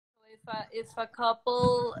if a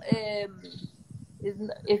couple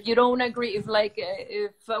if you don't agree,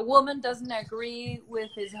 if a woman doesn't agree with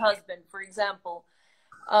his husband, for example,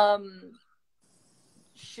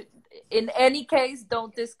 in any case,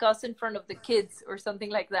 don't discuss in front of the kids or something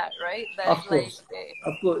like that, right? Of That's like, course.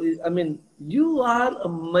 Of course. I mean, you are a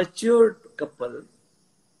matured couple.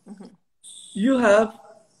 mhm,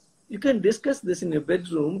 You can discuss this in your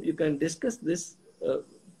bedroom. You can discuss this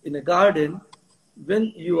in a garden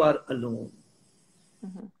when you are alone.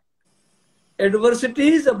 mhm,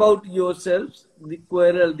 Adversities about yourselves, the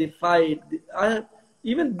quarrel, the fight,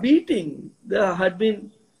 even beating. There had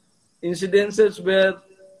been incidences where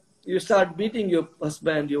you start beating your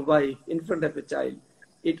husband, your wife in front of a child.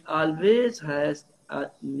 It always has a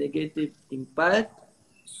negative impact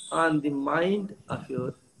on the mind of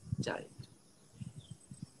your child.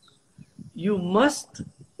 You must,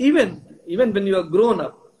 even when you are grown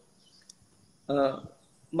up,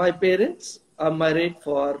 my parents are married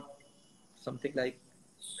for something like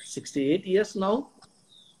 68 years now.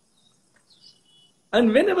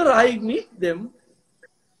 And whenever I meet them,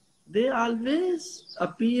 they always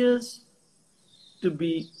appears to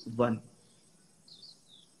be one.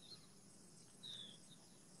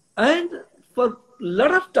 And for a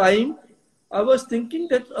lot of time, I was thinking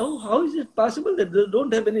that, oh, how is it possible that they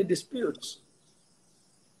don't have any disputes?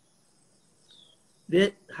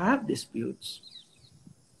 They have disputes,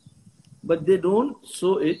 but they don't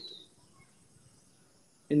show it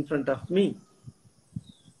in front of me.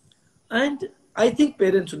 And I think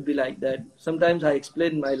parents should be like that. Sometimes I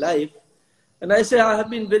explain my life and I say I have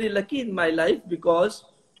been very lucky in my life because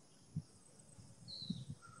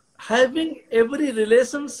having every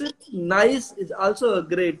relationship nice is also a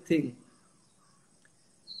great thing.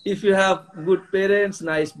 If you have good parents,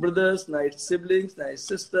 nice brothers, nice siblings, nice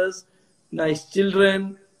sisters, nice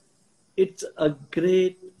children, it's a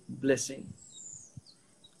great blessing.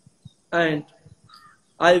 And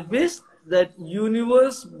I wish that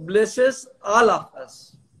universe blesses all of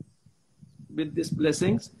us with these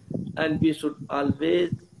blessings, and we should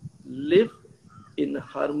always live in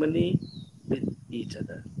harmony with each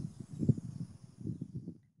other.